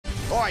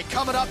All right,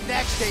 coming up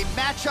next, a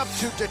matchup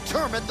to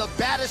determine the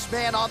baddest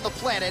man on the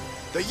planet.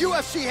 The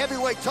UFC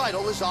heavyweight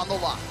title is on the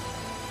line.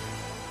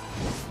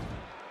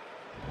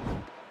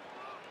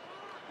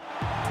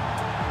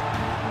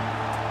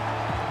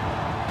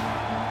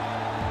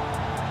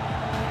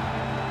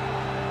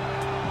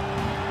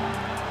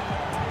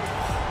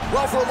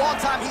 Well, for a long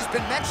time, he's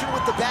been mentioned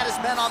with the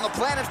baddest men on the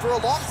planet. For a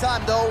long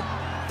time, though,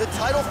 the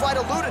title fight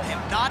eluded him.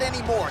 Not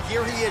anymore.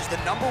 Here he is, the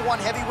 #1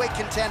 heavyweight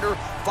contender,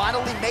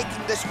 finally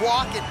making this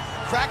walk and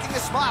cracking a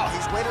smile.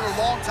 He's waited a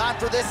long time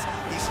for this.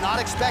 He's not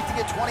expecting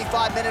a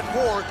 25-minute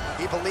war.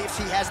 He believes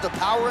he has the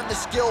power and the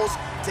skills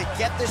to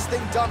get this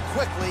thing done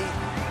quickly.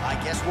 I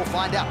guess we'll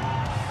find out.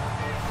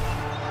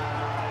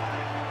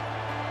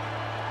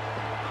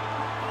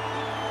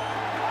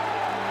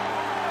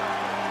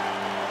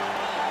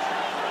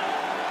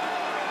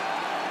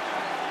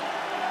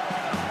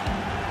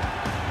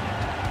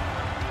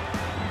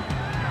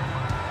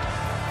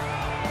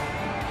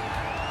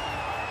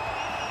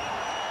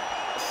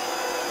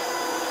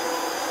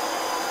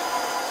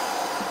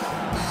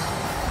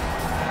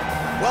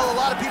 Well, a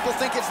lot of people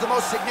think it's the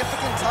most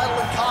significant title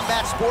in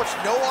combat sports.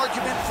 No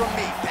argument from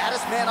me.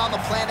 Baddest man on the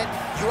planet,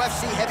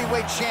 UFC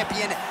heavyweight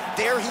champion.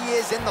 There he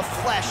is in the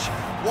flesh.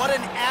 What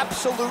an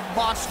absolute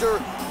monster.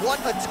 What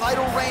a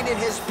title reign it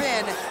has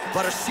been.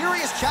 But a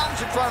serious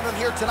challenge in front of him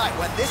here tonight.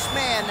 When this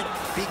man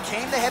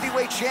became the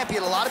heavyweight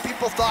champion, a lot of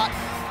people thought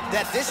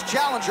that this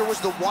challenger was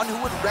the one who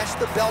would wrest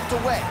the belt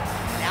away.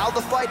 Now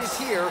the fight is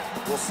here.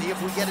 We'll see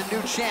if we get a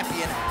new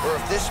champion or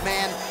if this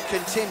man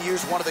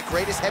continues one of the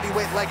greatest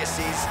heavyweight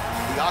legacies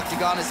the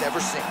Octagon has ever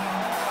seen.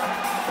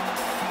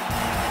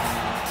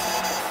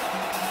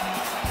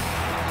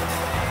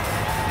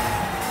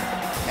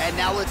 And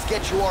now let's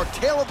get you our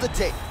tale of the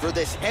tape for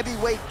this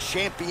heavyweight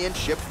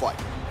championship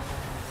fight.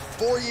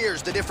 4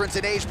 years the difference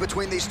in age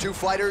between these two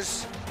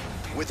fighters,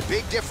 with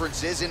big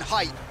differences in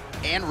height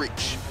and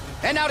reach.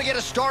 And now to get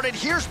us started,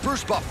 here's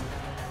Bruce Buffer.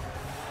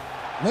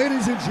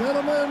 Ladies and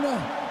gentlemen,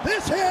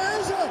 this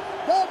is the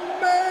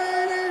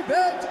main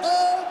event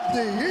of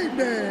the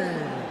evening.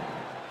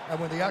 And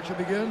when the action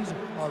begins,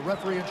 our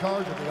referee in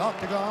charge of the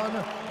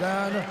Octagon,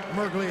 Dan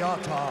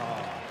Mergliata.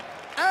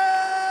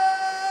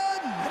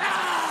 And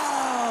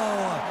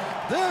now,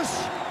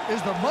 this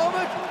is the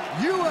moment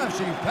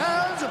UFC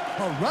fans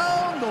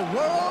around the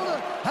world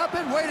have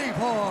been waiting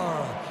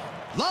for.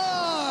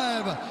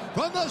 Live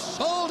from the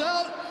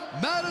sold-out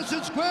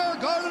Madison Square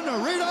Garden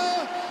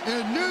Arena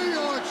in New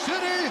York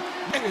City,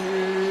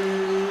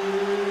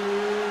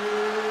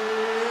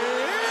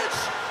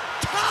 it's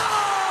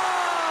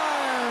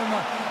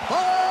time!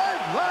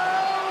 5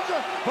 rounds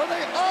for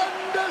the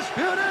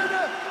undisputed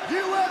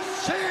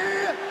UFC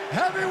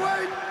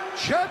Heavyweight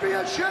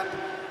Championship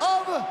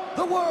of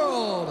the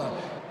world.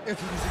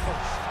 Introducing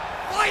first,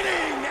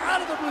 fighting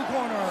out of the blue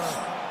corner.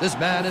 This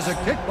man is a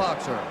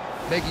kickboxer,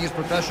 making his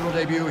professional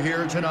debut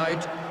here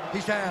tonight. He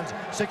stands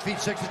 6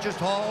 feet 6 inches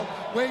tall,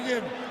 weighing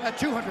in at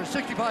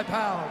 265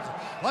 pounds.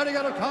 Fighting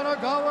out of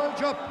Kanagawa,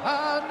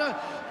 Japan,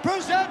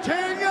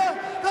 presenting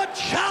the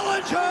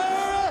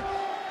challenger,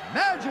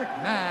 Magic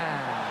Man.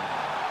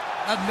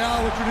 And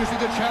now introducing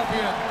the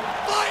champion,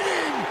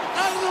 fighting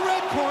out of the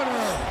red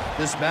corner.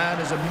 This man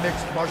is a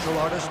mixed martial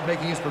artist,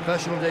 making his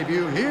professional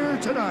debut here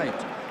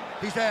tonight.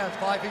 He stands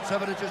 5 feet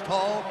 7 inches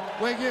tall,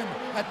 weighing in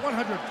at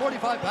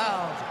 145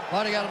 pounds.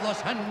 Fighting out of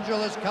Los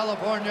Angeles,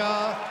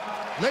 California.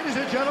 Ladies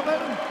and gentlemen,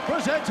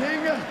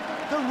 presenting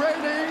the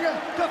reigning,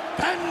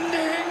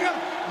 defending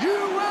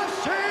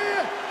UFC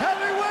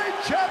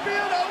heavyweight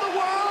champion of the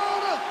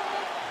world,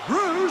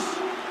 Bruce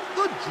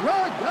the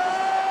Dragon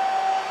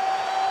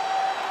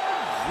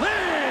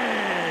Lee.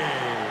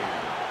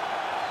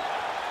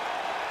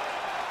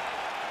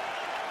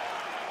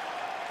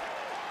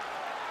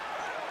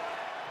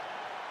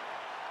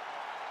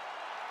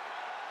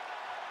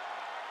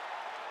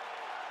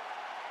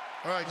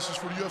 All right, this is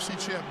for the UFC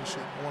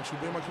Championship. I want you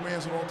to obey my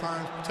commands at all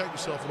times, protect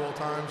yourself at all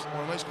times. I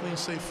want a nice, clean,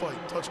 safe fight.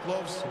 Touch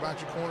gloves, back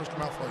your corners,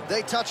 come out fighting.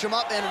 They touch him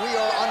up, and we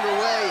are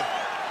underway.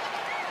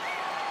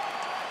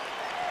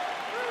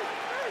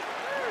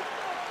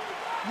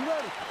 You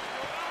ready?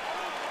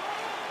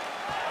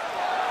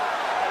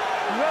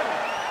 You ready?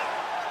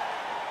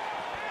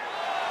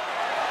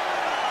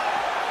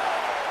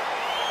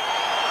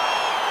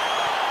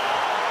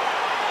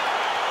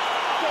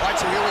 All right,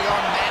 so here we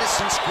are,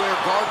 Madison Square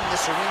Garden,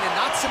 this arena,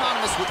 not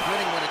synonymous with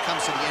winning when it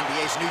comes to the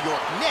NBA's New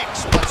York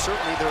Knicks, but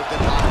certainly there have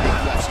been a lot of big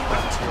UFC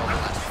moments here over the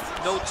last few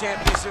years. No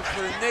championship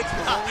for the Knicks,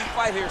 but when we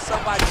fight here,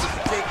 somebody gets to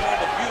take home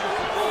a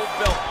beautiful gold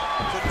belt.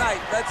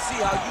 Tonight, let's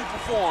see how you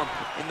perform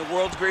in the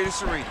world's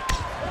greatest arena.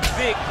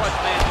 Big punch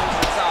man goes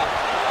to the top.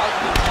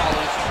 Ugly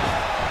follows.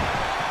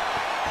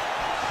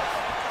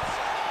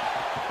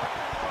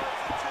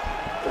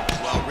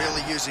 Well,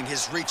 really using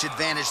his reach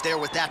advantage there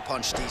with that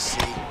punch, DC.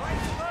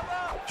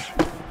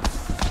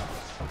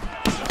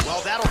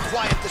 Well, that'll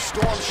quiet the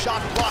storm.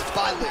 Shot blocked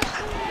by Lee.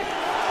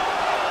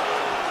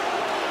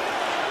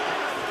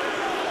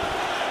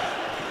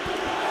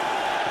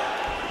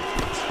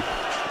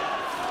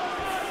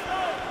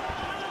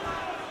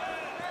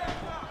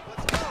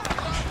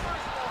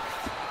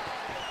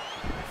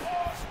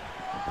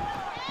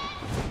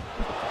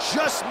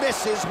 just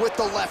misses with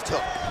the left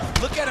hook.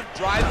 Look at him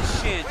drive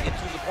his shin into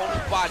his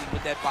opponent's body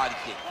with that body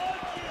kick.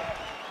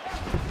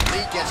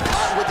 Lee gets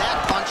caught with that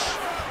punch.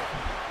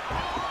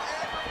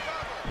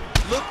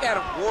 Look at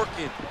him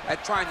working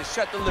at trying to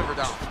shut the liver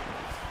down.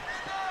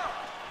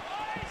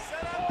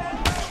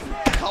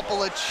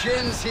 Couple of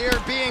chins here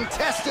being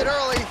tested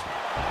early.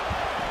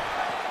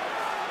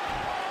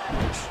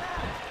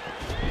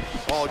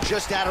 Oh,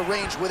 just out of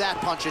range with that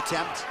punch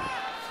attempt.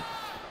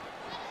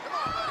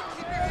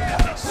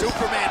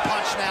 Superman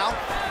punch now.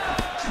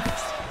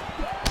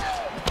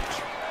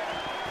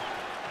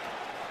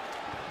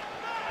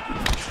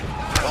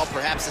 Well,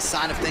 perhaps a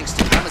sign of things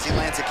to come as he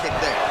lands a kick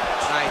there.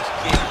 Nice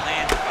kick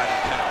landed by the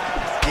general.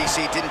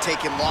 DC, didn't take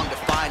him long to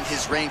find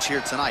his range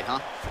here tonight, huh?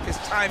 His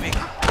timing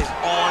is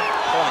on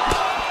point.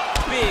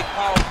 Big,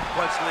 powerful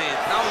punch lands.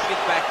 Now he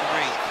gets back to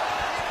range.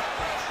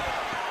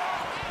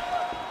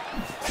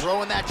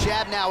 Throwing that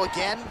jab now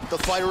again. The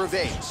fighter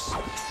evades.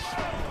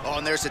 Oh,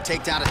 and there's a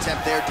takedown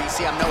attempt there, DC.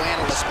 I'm no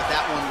analyst, but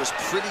that one was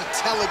pretty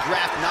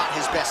telegraphed, not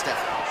his best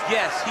effort.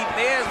 Yes, he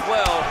may as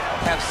well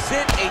have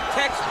sent a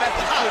text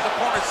message to his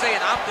opponent saying,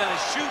 I'm going to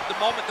shoot the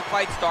moment the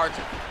fight starts.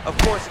 Of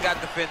course, it got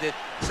defended.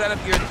 Set up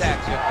your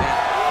attacks, young man.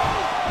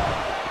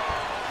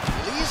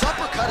 Lee's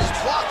uppercut is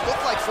blocked.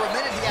 Looked like for a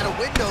minute he had a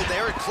window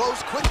there. It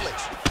closed quickly.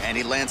 And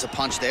he lands a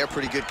punch there.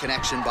 Pretty good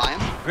connection by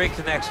him. Great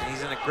connection.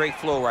 He's in a great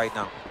flow right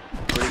now.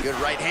 Pretty good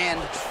right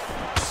hand.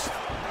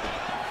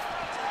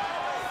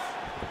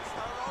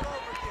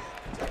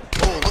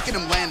 Oh, look at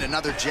him land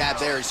another jab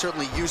there. He's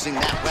certainly using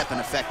that weapon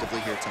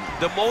effectively here tonight.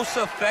 The most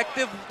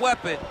effective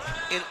weapon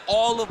in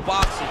all of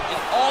boxing,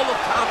 in all of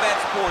combat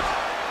sports,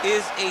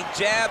 is a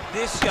jab.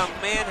 This young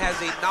man has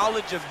a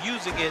knowledge of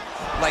using it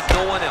like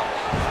no one else.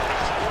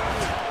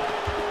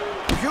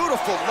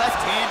 Beautiful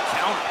left hand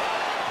counter.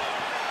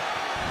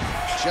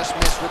 Just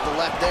missed with the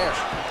left there.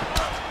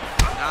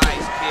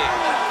 Nice kick.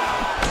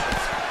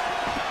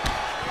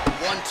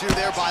 1-2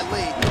 there by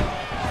Lee.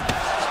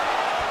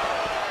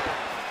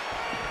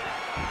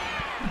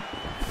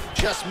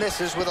 Just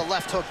misses with a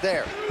left hook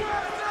there.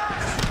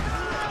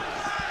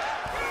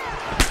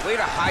 Way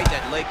to hide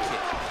that leg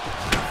kick.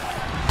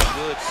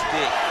 Good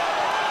stick.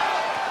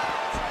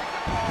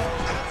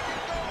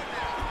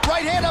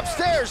 Right hand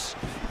upstairs.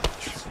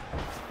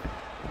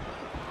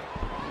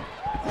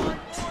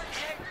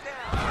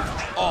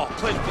 Oh,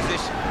 clinch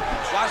position.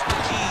 Watch the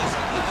G's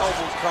and the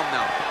elbows come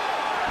now.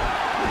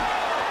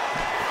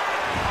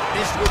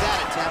 Missed with that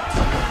attempt.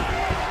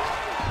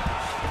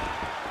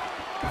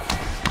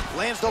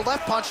 Lands the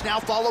left punch now,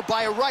 followed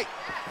by a right.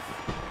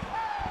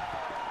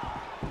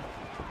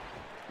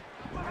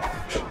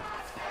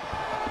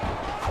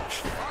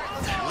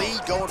 Lee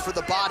going for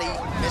the body,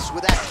 missed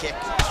with that kick.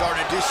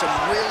 Starting to do some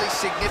really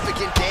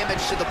significant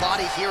damage to the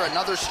body here.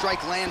 Another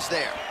strike lands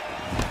there.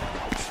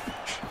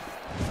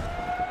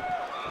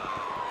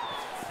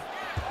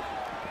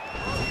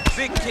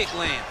 Big kick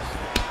lands.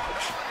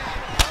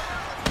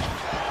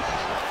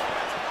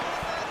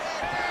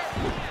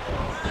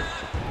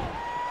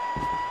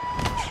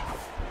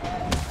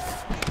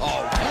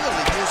 Oh,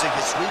 really using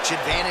his reach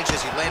advantage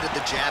as he landed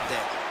the jab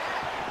there.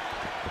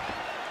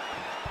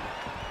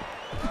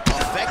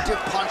 Effective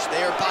punch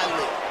there by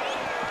Lee.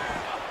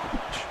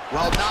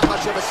 Well, not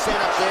much of a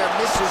setup there.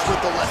 Misses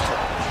with the left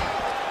hook.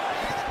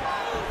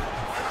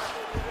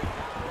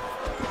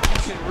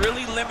 You can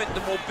really limit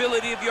the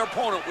mobility of your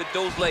opponent with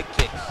those leg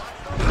kicks.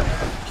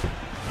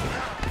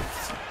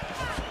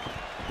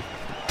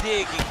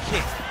 Dig and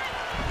kick.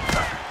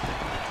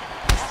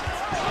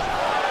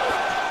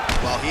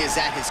 Well, he is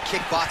at his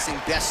kickboxing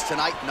best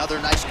tonight.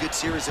 Another nice, good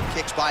series of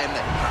kicks by him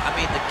there. I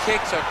mean, the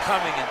kicks are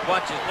coming in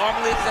bunches.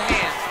 Normally it's the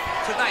hands.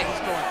 Tonight he's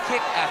throwing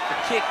kick after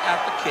kick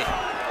after kick.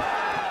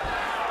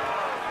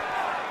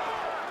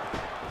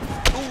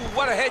 Ooh,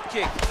 what a head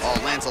kick. Oh,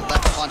 lands a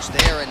left punch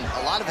there, and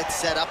a lot of it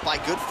set up by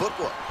good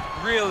footwork.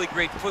 Really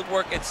great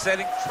footwork and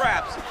setting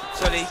traps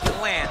so that he can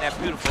land that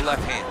beautiful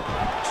left hand.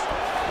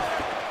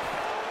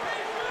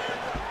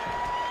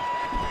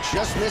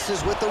 Just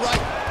misses with the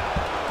right.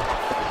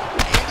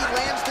 And he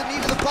lands the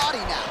knee to the body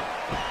now.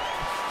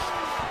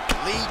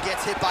 Lee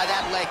gets hit by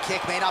that leg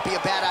kick. May not be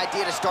a bad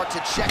idea to start to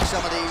check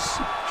some of these.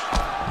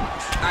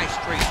 Nice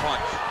straight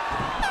punch.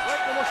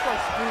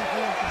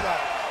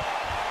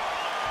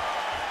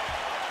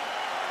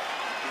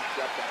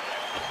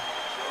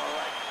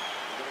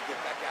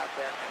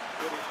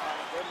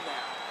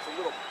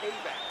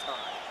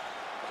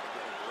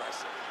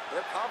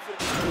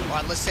 All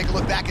right, let's take a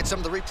look back at some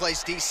of the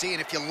replays, DC, and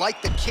if you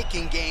like the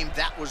kicking game,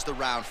 that was the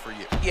round for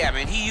you. Yeah,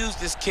 man, he used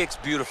his kicks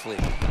beautifully.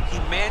 He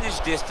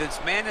managed distance,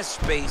 managed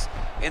space,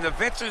 and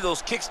eventually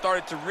those kicks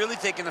started to really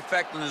take an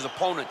effect on his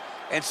opponent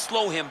and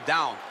slow him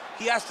down.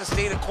 He has to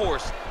stay the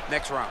course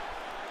next round.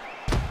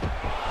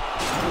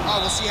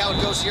 We'll see how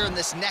it goes here in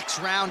this next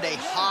round. A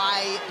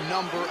high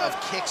number of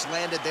kicks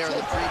landed there in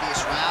the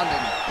previous round,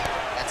 and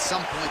at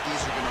some point,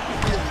 these are going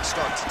to really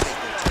start to take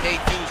their time. They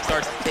do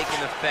start to take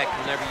an effect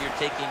whenever you're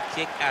taking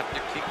kick after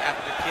kick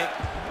after kick,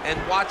 and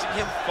watching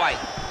him fight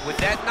with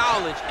that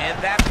knowledge and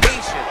that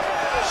patience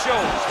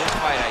shows his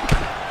fight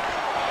IQ.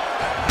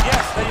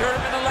 Yes, they heard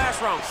him in the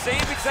last round.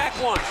 Same exact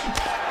one.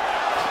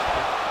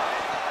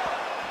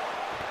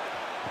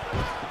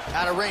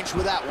 Out of range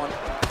with that one.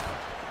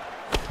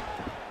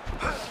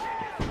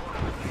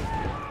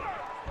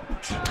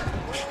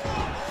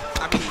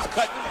 I mean, he's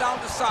cutting him down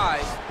the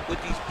side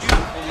with these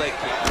beautiful leg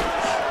kicks.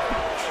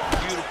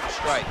 Beautiful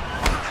strike.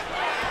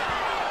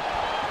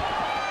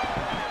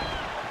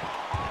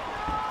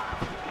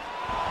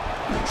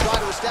 Try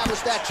to establish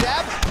that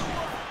jab.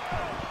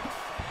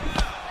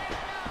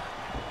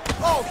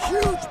 Oh,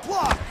 huge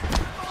block.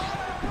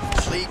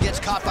 Lee gets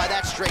caught by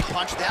that straight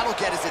punch. That'll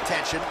get his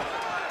attention.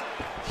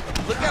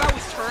 Look at how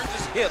he turns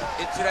his hip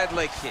into that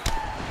leg kick.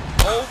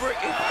 Over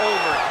and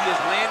over, he is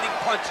landing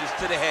punches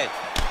to the head.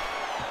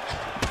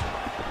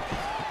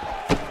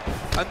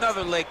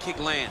 Another leg kick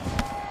lands.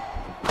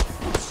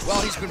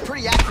 Well, he's been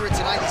pretty accurate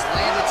tonight. He's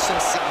landed some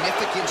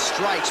significant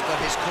strikes, but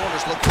his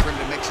corners look for him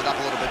to mix it up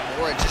a little bit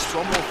more and just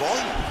throw more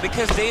volume.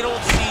 Because they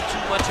don't see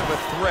too much of a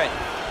threat.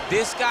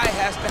 This guy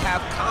has to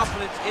have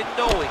confidence in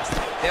knowing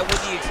that when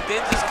he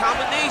extends his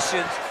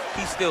combinations,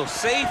 he's still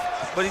safe,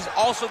 but he's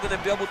also going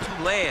to be able to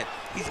land.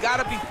 He's got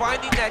to be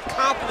finding that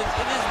confidence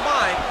in his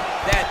mind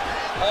that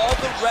all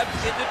the reps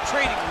in the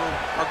training room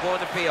are going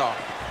to pay off.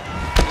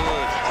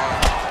 Good.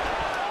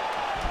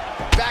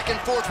 Back and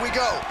forth we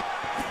go.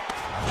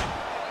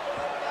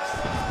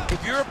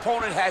 If your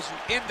opponent has you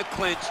in the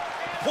clinch,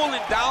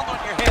 pulling down on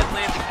your head,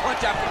 landing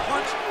punch after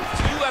punch,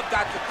 you have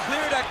got to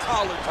clear that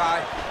collar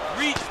tie,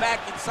 reach back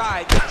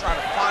inside, and try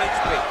to find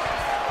space.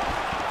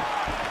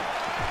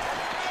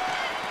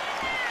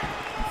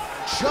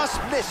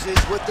 Just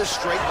misses with the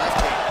straight left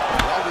hand.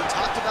 Well, we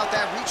talked about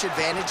that reach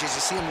advantage as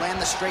you see him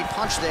land the straight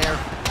punch there.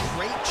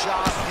 Great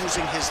job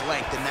using his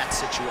length in that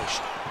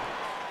situation.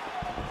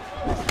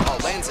 Oh,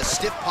 lands a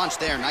stiff punch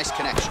there. Nice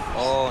connection.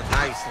 Oh,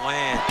 nice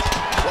land.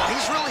 Well,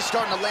 he's really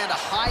starting to land a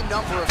high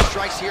number of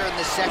strikes here in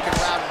this second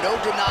round. No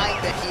denying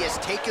that he has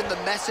taken the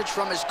message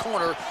from his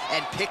corner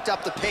and picked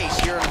up the pace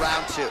here in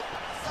round two.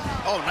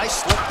 Oh,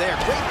 nice slip there.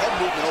 Great head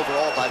movement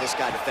overall by this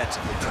guy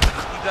defensively.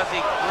 He does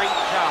a great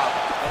job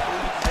of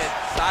moving his head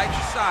side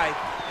to side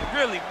and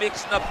really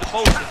mixing up the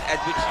motion at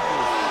which he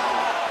moves.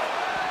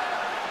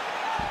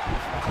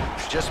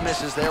 Just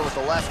misses there with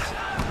the left.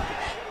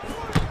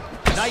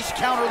 Nice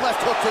counter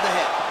left hook to the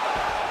head.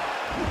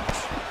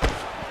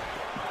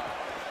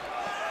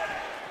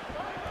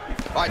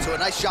 All right, so a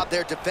nice job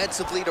there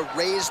defensively to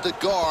raise the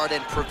guard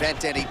and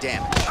prevent any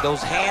damage.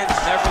 Those hands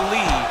never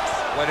leave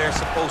where they're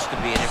supposed to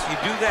be, and if you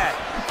do that,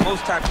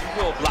 most times you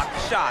will block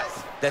the shot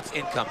that's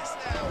incoming.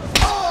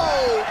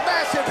 Oh,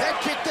 massive head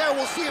kick there.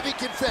 We'll see if he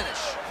can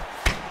finish.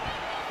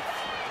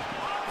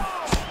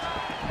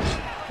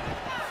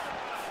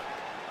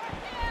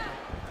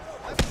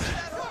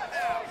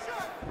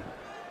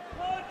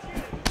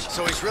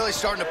 So he's really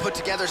starting to put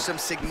together some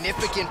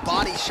significant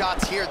body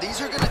shots here.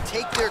 These are going to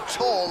take their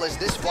toll as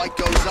this fight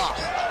goes on.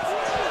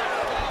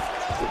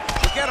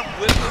 Look at him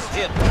whip his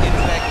hip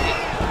into that kick.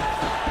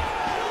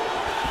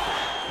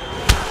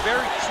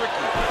 Very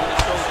tricky when he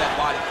throws that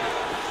body kick.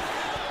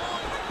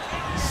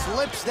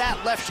 Slips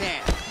that left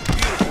hand.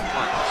 Beautiful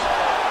punch.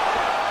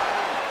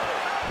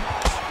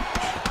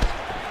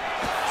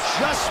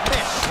 Just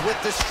missed with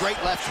the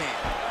straight left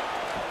hand.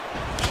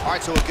 All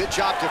right, so a good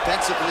job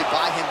defensively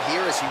by him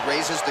here as he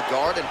raises the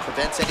guard and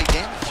prevents any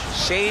damage.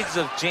 Shades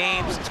of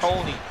James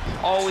Toney.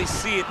 Always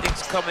seeing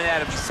things coming at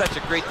him. He's such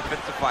a great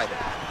defensive fighter.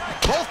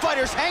 Both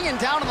fighters hanging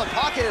down in the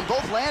pocket and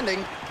both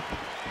landing.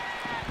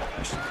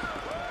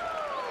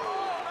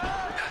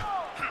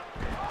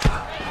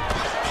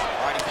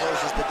 All right, he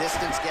closes the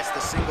distance, gets the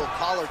single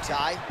collar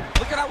tie.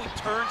 Look at how he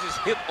turns his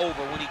hip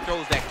over when he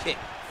throws that kick.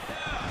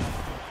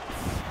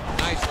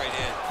 Nice right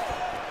hand.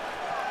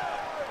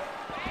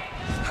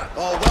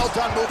 Oh, well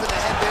done moving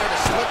the head there to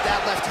slip that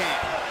left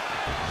hand.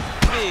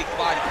 Big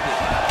body kick.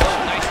 Oh,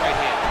 nice right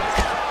hand.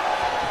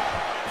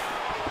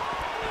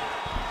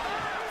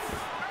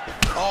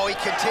 Oh, he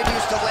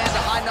continues to land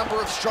a high number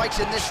of strikes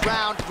in this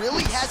round.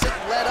 Really hasn't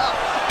let up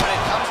when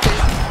it comes to...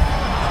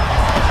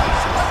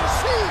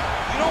 Let's see.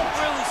 You don't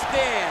really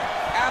stand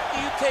after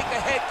you take a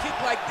head kick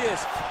like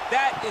this.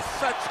 That is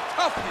such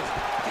toughness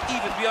to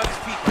even be on his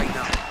feet right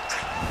now.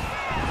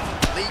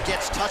 Lee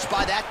gets touched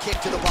by that kick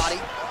to the body.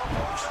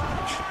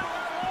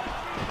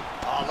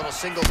 Oh, a little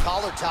single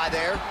collar tie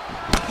there.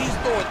 He's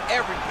throwing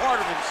every part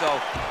of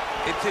himself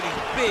into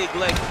these big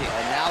leg kicks.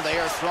 And now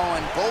they are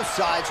throwing both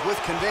sides with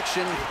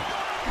conviction.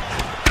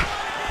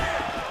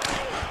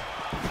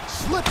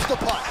 Slips the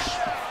punch.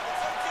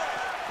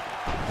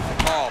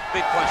 Oh,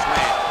 big punch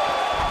land.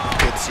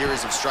 Good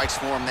series of strikes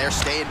for him there,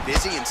 staying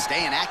busy and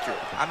staying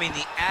accurate. I mean,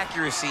 the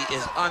accuracy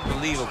is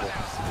unbelievable.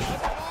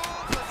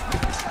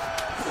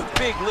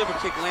 Big liver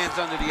kick lands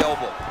under the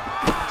elbow.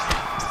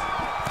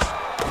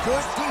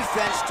 Good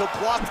defense to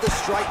block the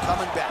strike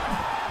coming back.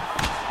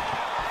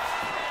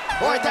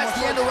 All right, that's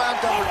the end of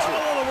round number two.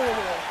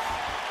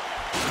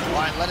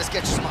 All right, let us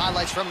get you some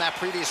highlights from that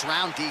previous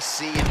round,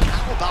 DC. And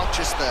how about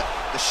just the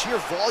sheer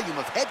volume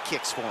of head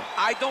kicks for him?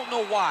 I don't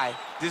know why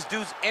this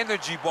dude's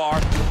energy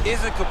bar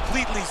isn't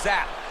completely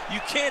zapped. You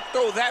can't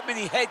throw that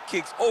many head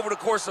kicks over the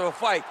course of a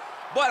fight.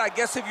 But I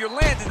guess if you're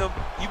landing them,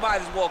 you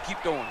might as well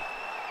keep doing it.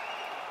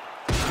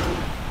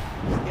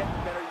 Get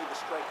better with the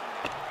striking.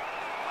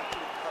 I want you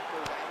to cut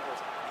those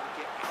angles and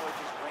get out of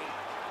his range.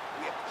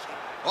 We have to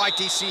change. All right,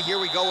 DC, here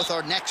we go with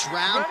our next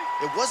round.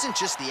 It wasn't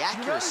just the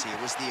accuracy, it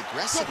was the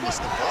aggressiveness,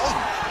 the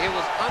volume. It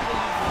was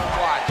unbelievable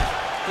to watch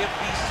him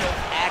be so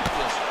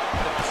active.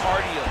 The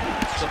cardio,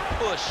 the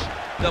push,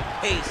 the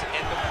pace,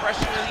 and the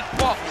pressure that he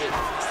fought with.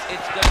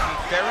 It's going to be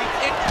very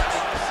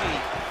interesting to see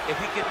if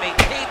he can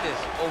maintain this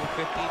over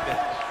 15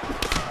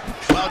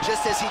 minutes. Well,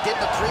 just as he did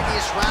in the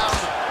previous round,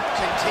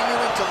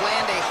 continuing to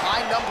land a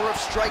high number of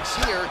strikes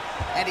here,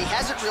 and he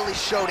hasn't really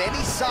showed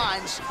any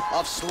signs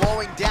of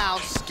slowing down.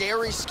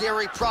 Scary,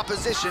 scary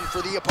proposition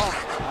for the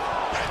opponent.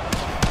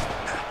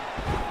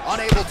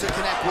 Unable to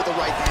connect with the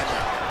right hand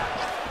there.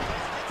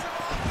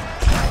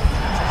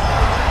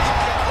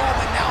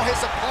 And now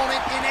his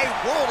opponent in a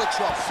world of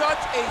trouble.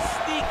 Such a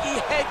sneaky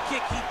head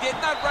kick. He did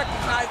not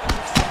recognize it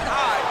was sitting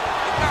high,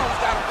 and now he's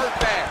got him hurt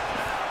bad.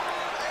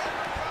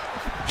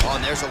 Oh,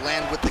 and there's a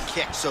land with the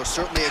kick, so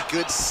certainly a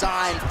good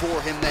sign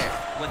for him there.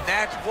 When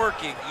that's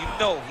working, you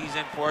know he's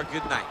in for a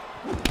good night.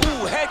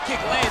 Ooh, head kick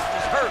lands,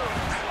 he's hurt.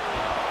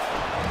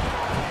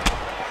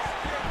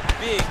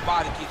 Big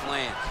body kick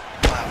lands.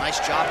 Wow, nice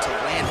job to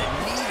land a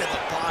knee to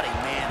the body.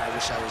 Man, I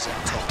wish I was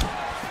that tall.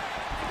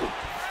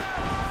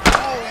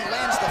 Oh, he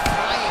lands the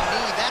flying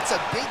knee. That's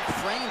a big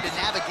frame to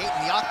navigate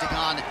in the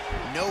octagon.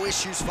 No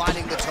issues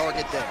finding the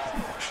target there.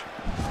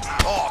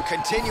 Oh,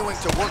 continuing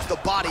to work the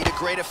body to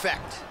great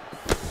effect.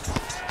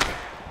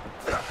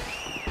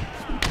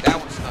 That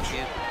one snuck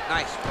in.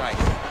 Nice strike.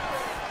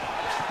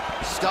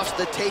 Stuffs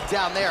the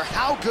takedown there.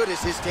 How good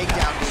is his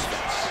takedown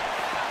defense?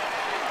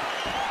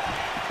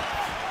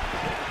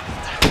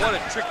 What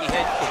a tricky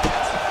head kick.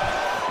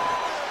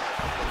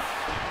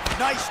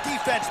 Nice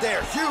defense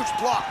there. Huge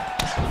block.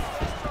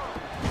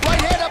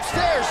 Right hand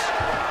upstairs.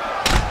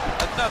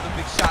 Another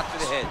big shot to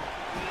the head.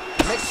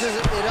 Mixes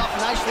it up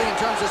nicely in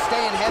terms of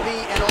staying heavy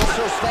and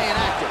also staying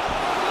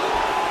active.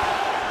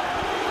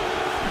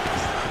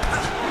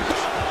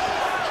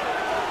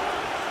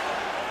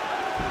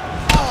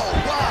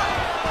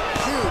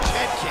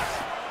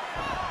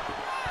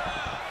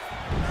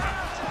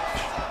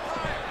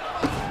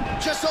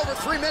 Just over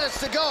 3 minutes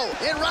to go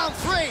in round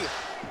 3.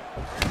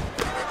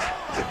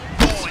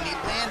 Oh, and he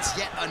lands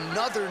yet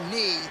another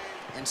knee.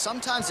 And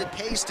sometimes it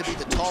pays to be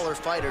the taller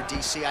fighter,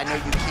 DC. I know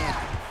you can't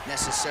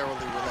necessarily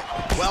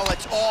relate. Well,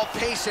 it's all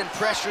pace and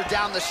pressure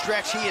down the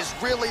stretch. He is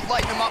really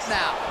lighting him up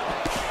now.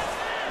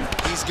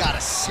 He's got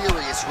a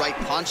serious right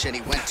punch, and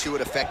he went to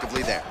it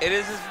effectively there. It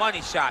is his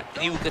money shot,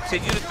 and he will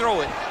continue to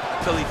throw it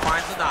until he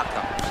finds the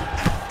knockout.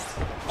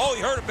 Oh,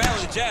 he heard a bad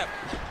with the jab.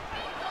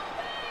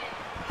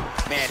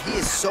 Man, he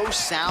is so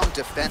sound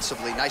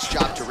defensively. Nice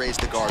job to raise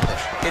the guard there.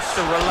 It's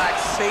the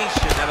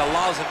relaxation that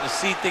allows him to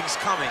see things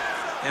coming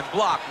and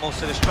block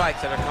most of the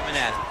strikes that are coming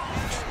at him.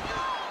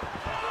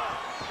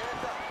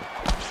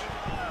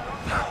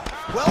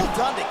 Well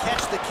done to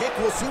catch the kick.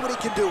 We'll see what he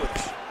can do with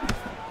it.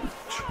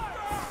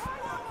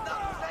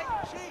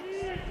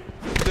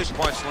 Good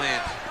punch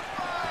lands.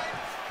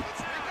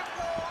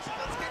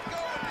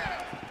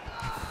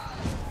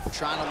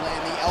 Trying to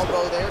land the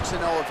elbow there to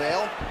no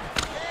avail.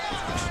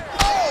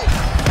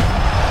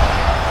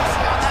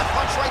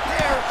 Right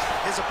there,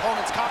 his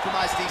opponent's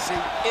compromised, DC.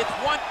 It's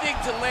one thing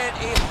to land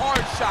a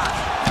hard shot.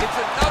 It's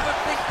another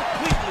thing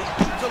completely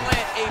to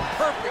land a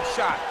perfect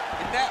shot.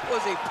 And that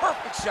was a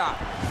perfect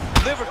shot.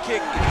 Liver kick,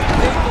 if you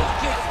take those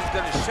kicks, is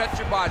gonna shut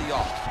your body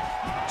off.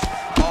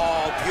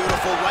 Oh,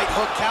 beautiful right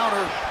hook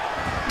counter.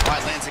 All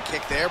right, lands a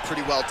kick there,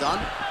 pretty well done.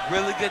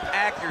 Really good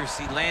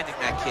accuracy landing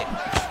that kick.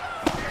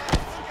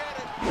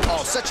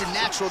 Oh, such a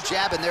natural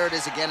jab, and there it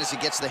is again as he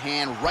gets the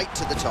hand right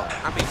to the target.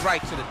 I mean,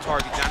 right to the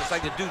target, John. It's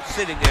like the dude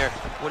sitting there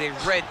with a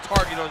red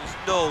target on his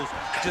nose,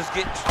 just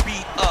getting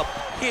beat up,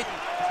 hitting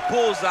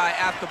bullseye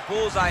after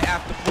bullseye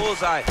after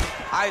bullseye.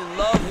 I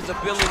love his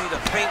ability to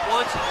feint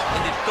once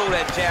and then throw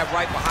that jab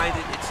right behind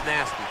it. It's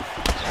nasty.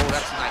 Oh,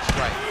 that's a nice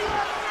strike.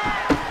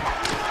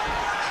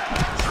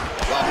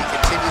 Well, he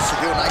continues to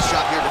do a nice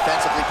job here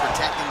defensively,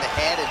 protecting the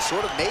head and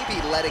sort of maybe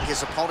letting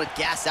his opponent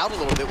gas out a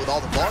little bit with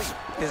all the volume.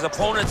 His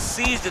opponent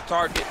sees the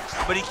target,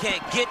 but he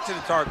can't get to the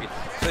target.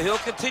 So he'll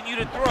continue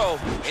to throw,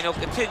 and he'll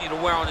continue to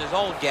wear on his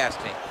own gas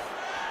tank.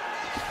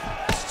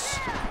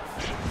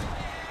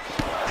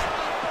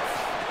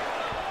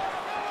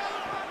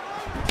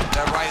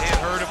 That right hand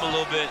hurt him a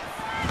little bit.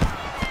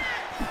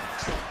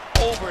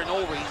 Over and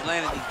over, he's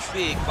landing these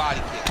big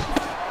body kicks.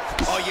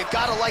 Oh, you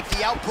gotta like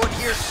the output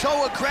here.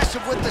 So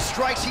aggressive with the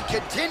strikes. He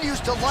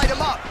continues to light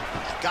him up.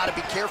 Gotta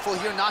be careful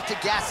here not to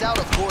gas out,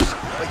 of course,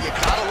 but you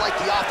gotta like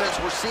the offense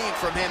we're seeing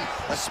from him,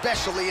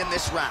 especially in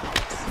this round.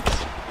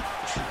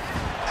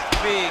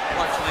 Big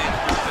punch lands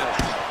through the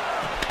middle.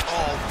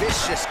 Oh,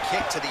 vicious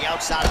kick to the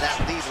outside of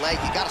that lead leg.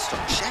 You gotta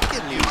start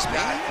checking these,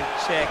 man. You got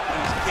to check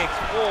these kicks,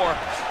 or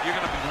you're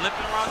gonna be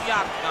limping around the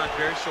octagon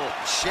very short.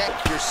 Check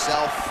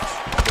yourself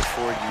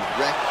before you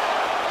wreck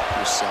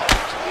yourself.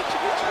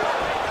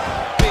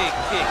 Big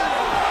kick.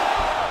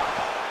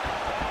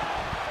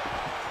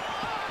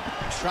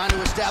 Trying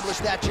to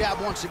establish that jab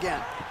once again.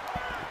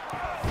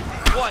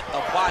 What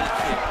a body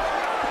kick.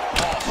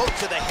 Oh, hook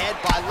to the head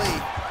by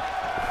Lee.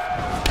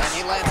 And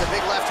he lands a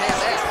big left hand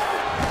there.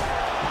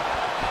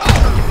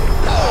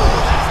 Oh,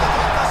 that's the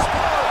hook that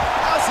scored.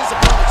 How's his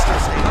opponent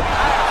still standing?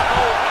 I have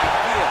no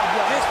idea.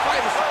 This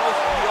fight is supposed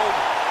to be over.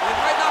 And it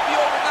might not be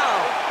over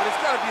now, but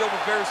it's got to be over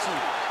very soon.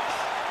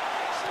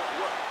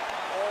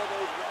 All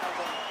those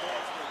rounds on the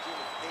pads in the gym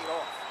have paid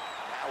off.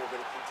 Now we're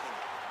going to continue.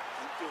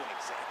 Keep doing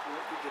exactly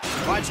what we did.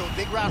 All right, so a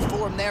big round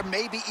for him there,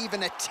 maybe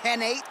even a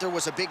 10-8. There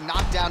was a big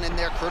knockdown in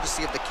there,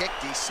 courtesy of the kick.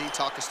 DC,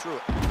 talk us through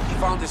it. He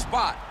found his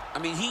spot. I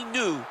mean, he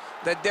knew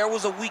that there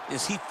was a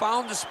weakness. He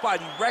found the spot.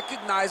 He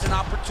recognized an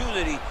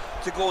opportunity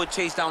to go and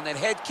chase down that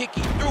head kick.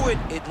 He threw it,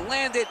 it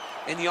landed,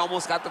 and he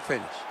almost got the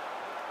finish.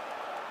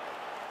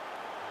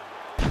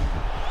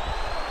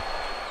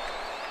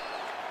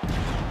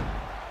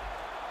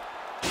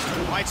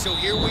 All right, so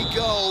here we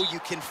go. You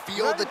can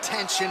feel the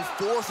tension.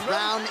 Fourth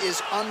round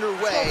is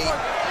underway.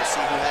 We'll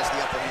see who has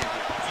the upper hand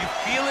here. You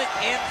feel it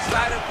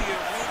inside of the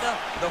arena.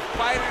 The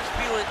fighters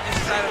feel it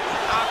inside of the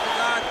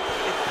octagon.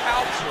 It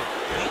palpable.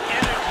 The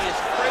energy is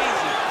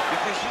crazy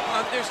because you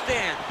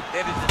understand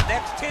that in the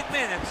next 10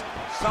 minutes,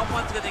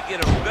 someone's going to get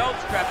a belt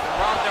strapped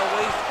around their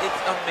waist.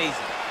 It's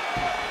amazing.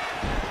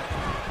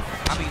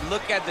 I mean,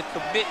 look at the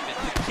commitment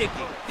to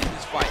kicking in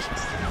this fight.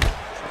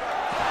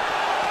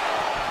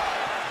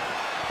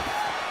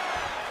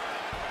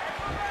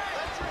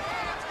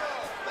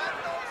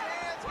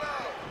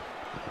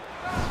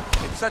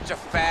 Such a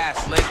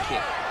fast leg kick.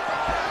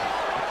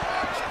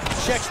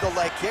 Checks the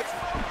leg kick.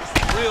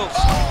 Real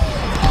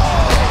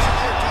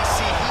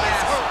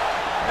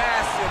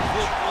massive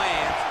hook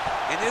lands,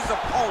 and his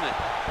opponent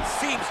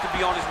seems to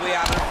be on his way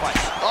out of the fight.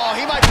 Oh,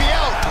 he might be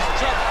out.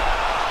 Trouble.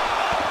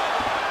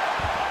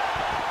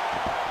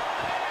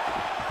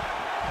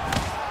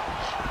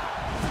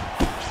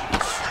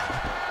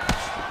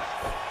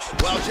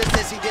 Well, just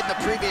as he did in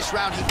the previous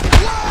round, he...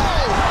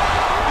 Whoa!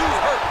 He's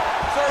hurt.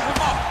 Serve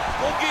him up.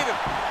 Go get him.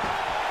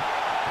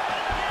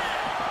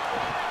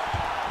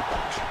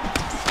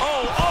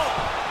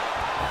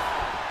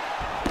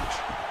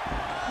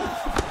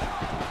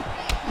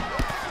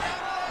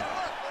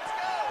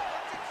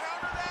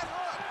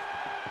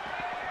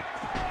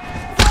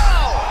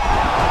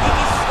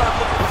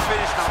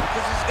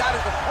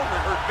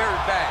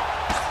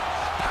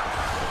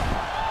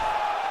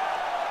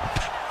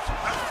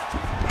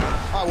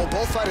 Well,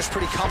 both fighters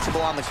pretty comfortable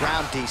on the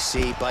ground,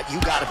 DC, but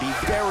you got to be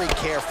very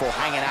careful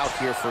hanging out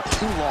here for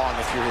too long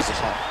if you're his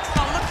opponent.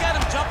 Oh, look at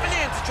him jumping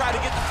in to try to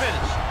get the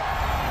finish.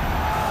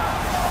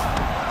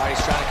 All right,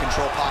 he's trying to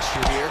control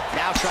posture here.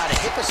 Now trying to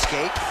hip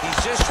escape. He's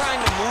just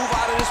trying to move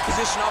out of this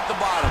position off the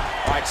bottom.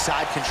 All right,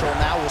 side control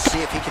now. We'll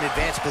see if he can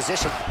advance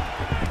position.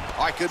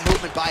 All right, good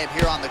movement by him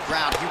here on the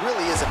ground. He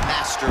really is a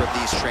master of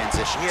these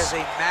transitions. He is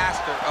a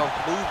master of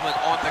movement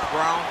on the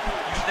ground.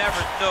 You never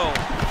know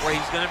where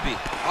he's going to be.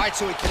 All right,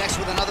 so he connects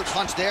with another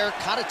punch there,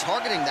 kind of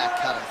targeting that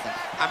cut, I think.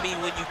 I mean,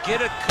 when you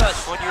get a cut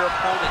on your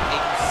opponent and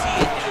you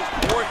see it and it's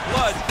pouring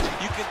blood,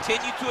 you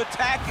continue to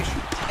attack it.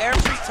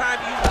 Every time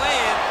you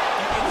land,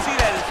 you can see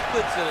that it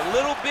splits it a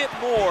little bit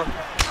more.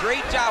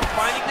 Great job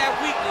finding that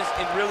weakness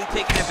and really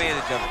taking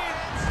advantage of it.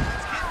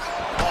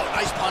 Oh,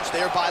 nice punch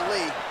there by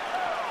Lee.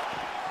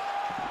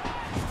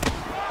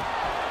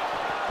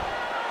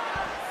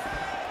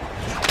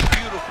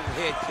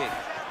 Head kick.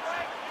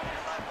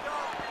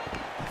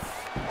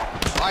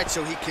 All right,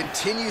 so he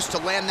continues to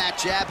land that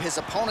jab. His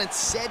opponent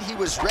said he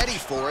was ready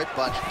for it,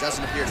 but doesn't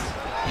appear to be.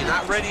 You're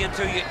not ready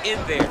until you're in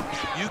there.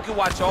 You can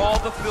watch all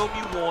the film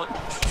you want.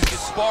 You can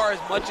spar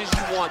as much as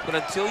you want, but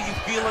until you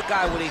feel a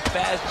guy with a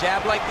fast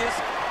jab like this,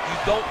 you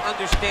don't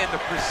understand the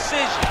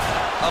precision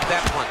of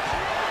that punch.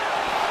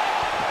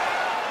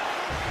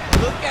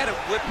 Look at him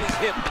whip his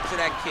hip into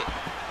that kick.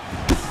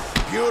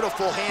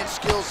 Beautiful hand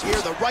skills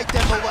here, the right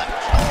then the left.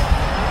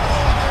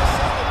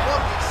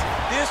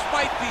 This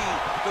might be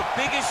the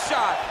biggest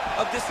shot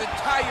of this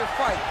entire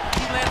fight.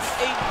 He lands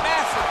a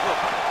massive hook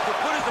to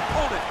put his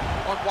opponent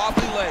on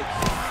wobbly legs.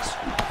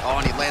 Oh,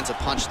 and he lands a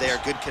punch there.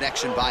 Good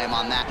connection by him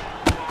on that.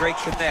 Great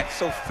connect,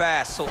 so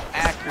fast, so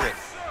accurate.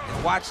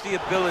 And watch the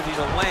ability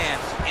to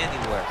land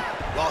anywhere.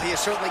 Well, he has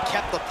certainly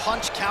kept the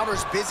punch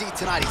counters busy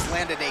tonight. He's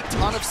landed a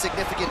ton of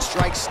significant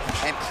strikes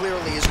and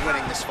clearly is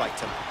winning this fight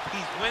tonight.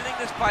 He's winning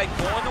this fight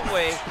going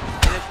away,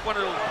 and it's one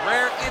of those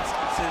rare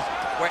instances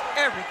where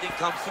everything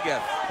comes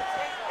together.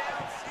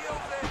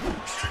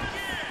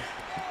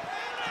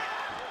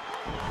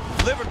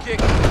 Liver kick.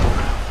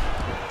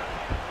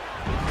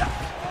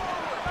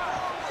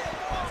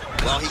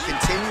 Well, he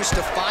continues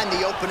to find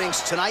the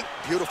openings tonight.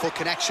 Beautiful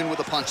connection with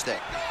a punch there.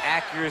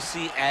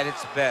 Accuracy at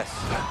its best.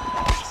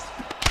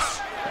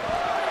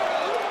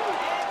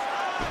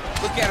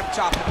 Look at him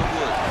chopping the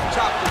wood.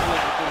 Chop the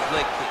wood with his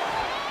leg kick.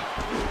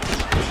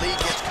 Lee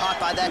gets caught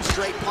by that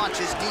straight punch.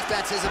 His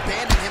defense has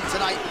abandoned him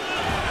tonight.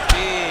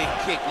 Big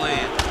kick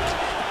land.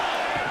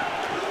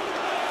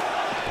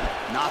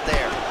 Not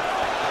there.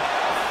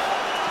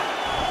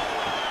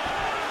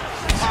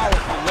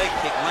 Powerful leg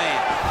kick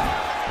land.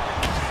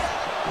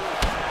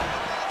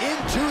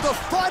 the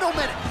final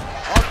minute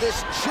of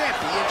this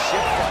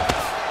championship fight.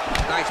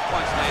 Nice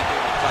punch landed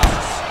on top.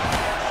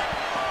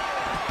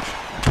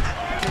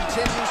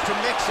 Continues to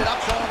mix it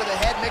up, going to the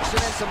head, mixing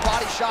in some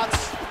body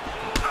shots.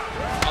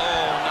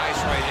 Oh,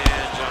 nice right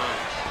hand, John.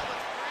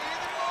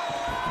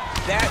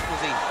 That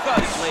was a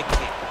thud leg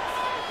kick.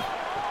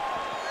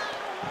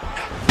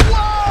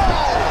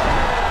 Whoa!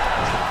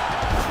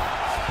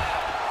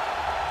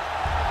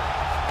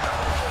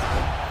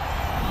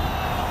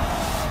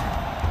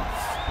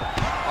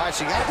 All right,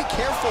 so you got to be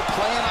careful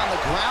playing on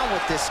the ground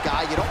with this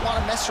guy. You don't want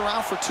to mess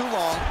around for too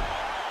long.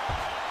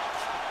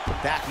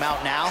 Back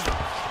mount now.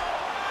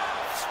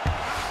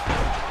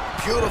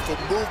 Beautiful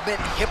movement,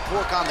 hip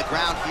work on the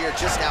ground here,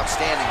 just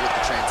outstanding with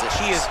the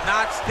transition. He is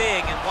not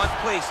staying in one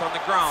place on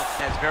the ground.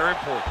 That's very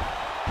important.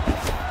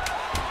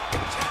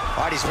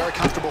 All right, he's very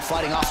comfortable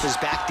fighting off his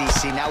back,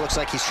 DC. Now looks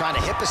like he's trying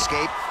to hip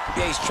escape.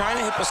 Yeah, he's trying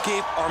to hip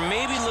escape or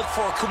maybe look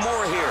for a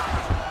Kimura here.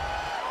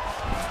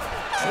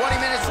 20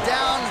 minutes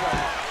down,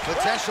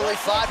 potentially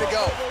 5 to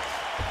go.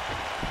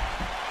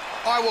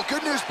 All right, well,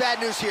 good news, bad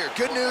news here.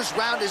 Good news,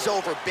 round is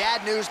over.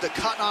 Bad news, the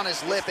cut on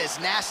his lip, as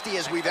nasty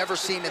as we've ever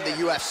seen in the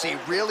UFC.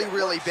 Really,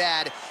 really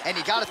bad. And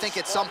you got to think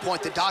at some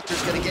point the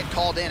doctor's going to get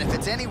called in. If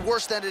it's any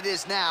worse than it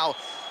is now,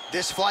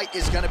 this fight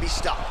is going to be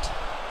stopped.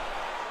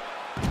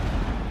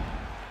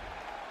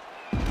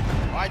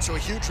 All right, so a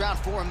huge round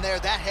for him there.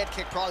 That head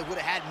kick probably would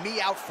have had me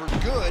out for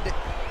good.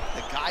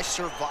 The guy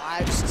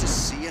survives to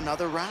see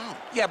another round.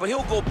 Yeah, but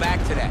he'll go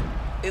back to that.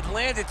 It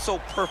landed so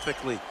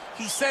perfectly.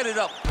 He set it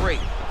up great.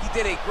 He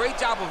did a great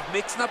job of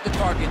mixing up the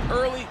target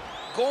early,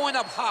 going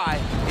up high,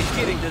 and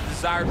getting the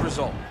desired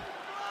result.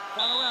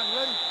 Final round, you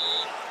ready?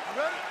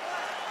 You ready?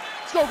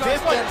 Let's go, guys.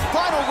 Fifth and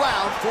final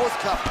round, fourth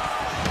cup.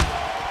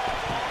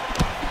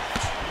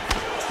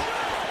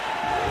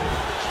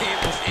 Came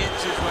with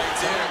inches right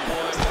there,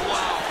 boy.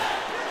 Wow.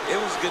 It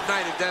was a good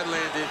night if that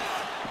landed.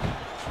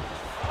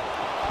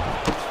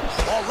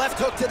 Ball left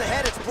hook to the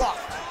head, it's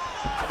blocked.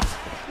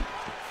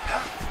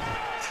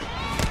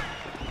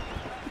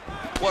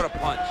 What a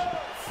punch.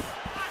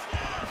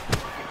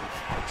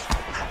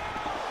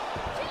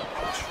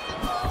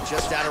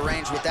 Just out of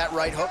range with that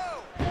right hook.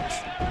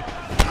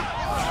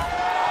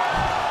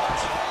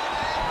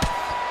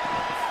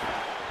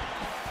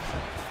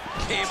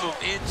 Game of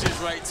inches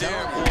right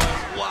there, boy.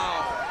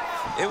 Wow.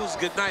 It was a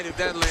good night if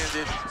that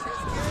landed.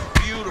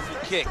 Beautiful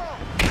kick. Oh,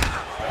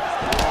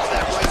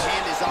 that right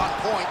hand is on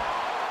point.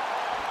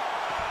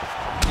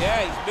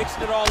 Yeah, he's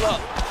mixing it all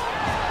up.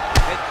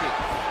 Head kick.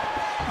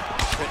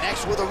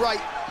 Connects with a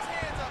right.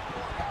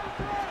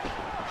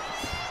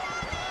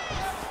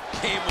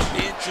 Game of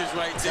inches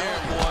right there,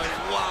 boy.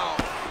 Wow.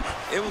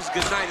 It was a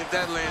good night if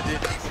that landed.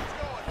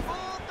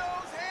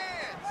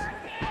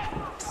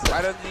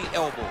 Right under the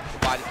elbow, the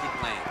body kick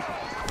lands.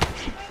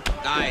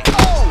 Nice.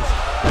 Oh!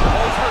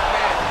 He's hurt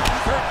bad.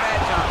 He's hurt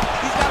bad, John.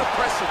 He's got to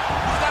press him.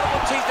 He's got to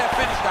go chase that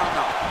finish down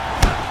now.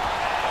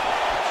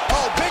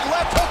 Oh, big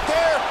left hook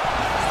there.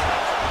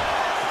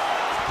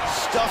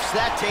 Stuffs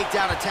that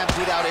takedown attempt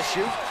without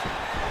issue.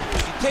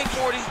 If you take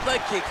more of these leg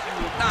kicks, you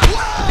will not.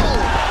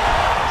 Whoa!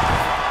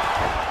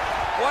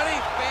 What a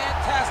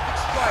fantastic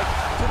strike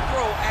to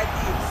throw at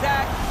the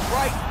exact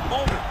right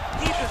moment.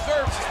 He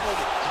deserves this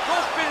moment. Go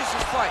finish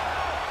his fight.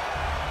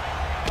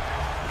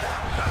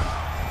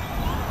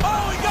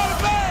 Oh, he got it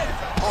bad!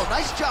 Oh,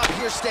 nice job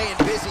here staying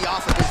busy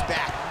off of his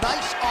back.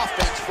 Nice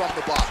offense from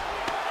the bottom.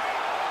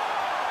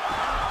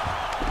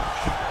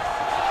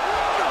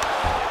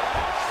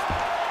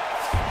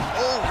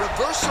 Oh,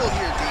 reversal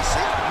here, DC.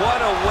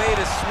 What a way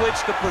to switch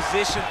the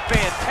position.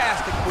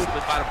 Fantastic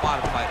movement by the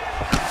bottom fighter.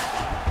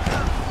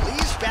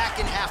 Lee's back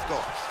in half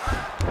guard.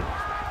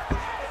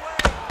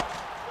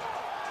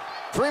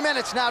 3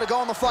 minutes now to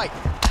go in the fight.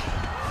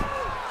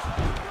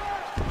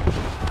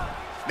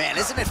 Man,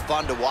 isn't it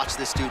fun to watch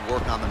this dude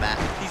work on the mat?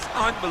 He's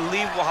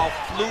unbelievable how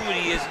fluid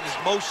he is in his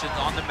motions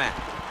on the mat.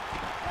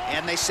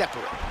 And they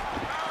separate.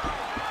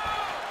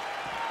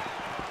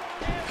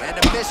 And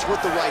a miss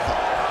with the right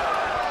hook.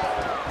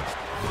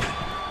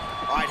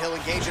 All right, he'll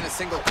engage in a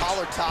single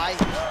collar tie.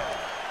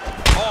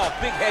 Oh,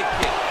 big head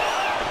kick.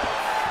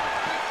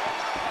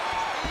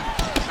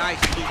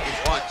 Nice looping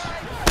punch.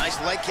 Nice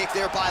leg kick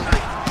there by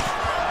Lee.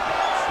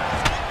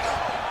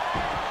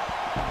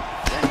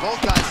 And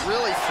both guys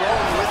really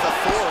throwing with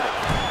authority.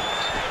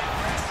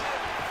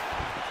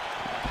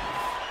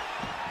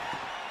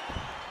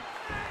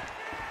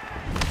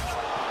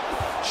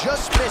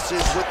 Just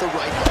misses with the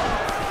right hook.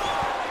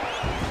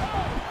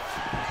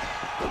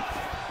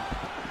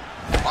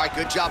 All right,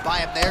 good job by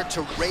him there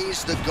to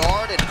raise the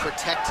guard and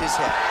protect his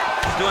head.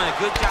 He's doing a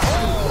good job.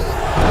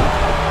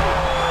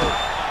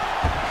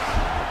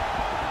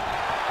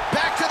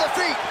 Back to the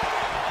feet.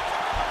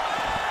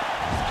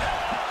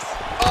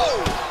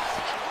 Oh!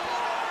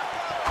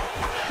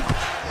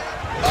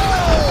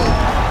 Oh!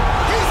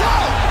 He's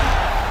out!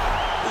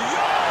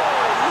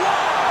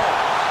 Wow!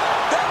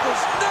 That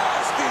was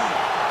nasty!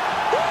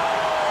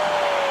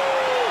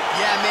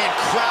 Yeah, man,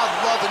 crowd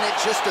loves solving it.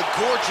 Just a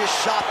gorgeous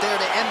shot there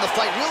to end the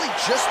fight. Really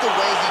just the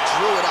way he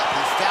drew it up.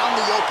 He found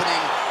the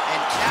opening and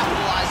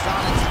capitalized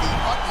on it to the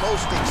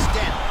utmost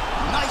extent.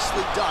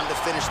 Nicely done to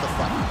finish the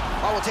fight.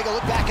 All right, we'll take a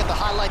look back at the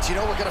highlights. You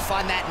know we're going to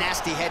find that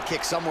nasty head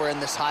kick somewhere in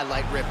this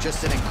highlight rip.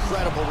 Just an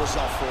incredible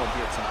result for him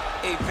here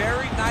tonight. A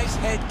very nice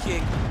head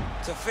kick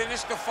to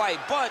finish the fight,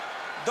 but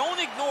don't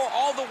ignore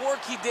all the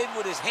work he did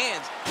with his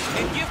hands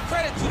and give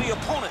credit to the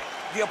opponent.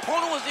 The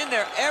opponent was in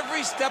there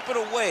every step of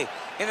the way.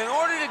 And in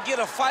order to get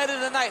a fight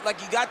of the night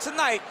like you got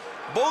tonight,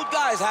 both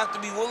guys have to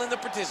be willing to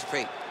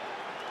participate.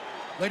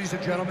 Ladies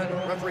and gentlemen,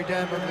 referee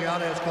Dan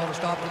Bergliana has called a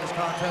stop to this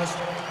contest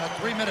at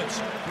 3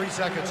 minutes, 3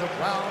 seconds of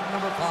round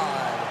number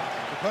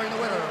 5. Declaring the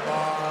winner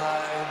by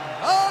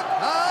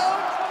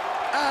knockout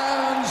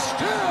and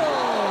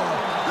still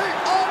the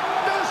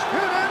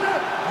undisputed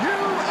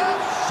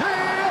UFC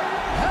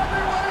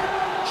heavyweight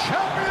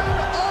champion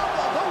of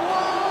the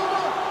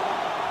world,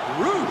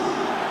 Bruce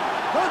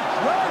the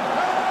Dragon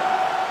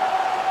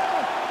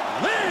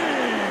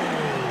Lee.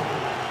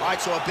 All right,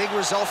 so a big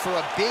result for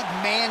a big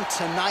man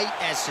tonight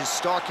as his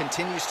star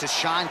continues to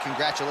shine.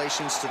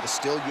 Congratulations to the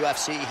still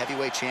UFC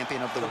heavyweight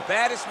champion of the world. The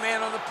baddest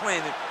man on the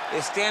planet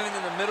is standing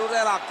in the middle of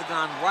that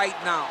octagon right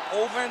now.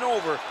 Over and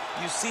over,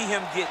 you see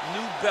him get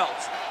new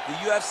belts. The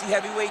UFC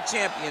heavyweight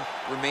champion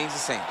remains the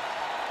same.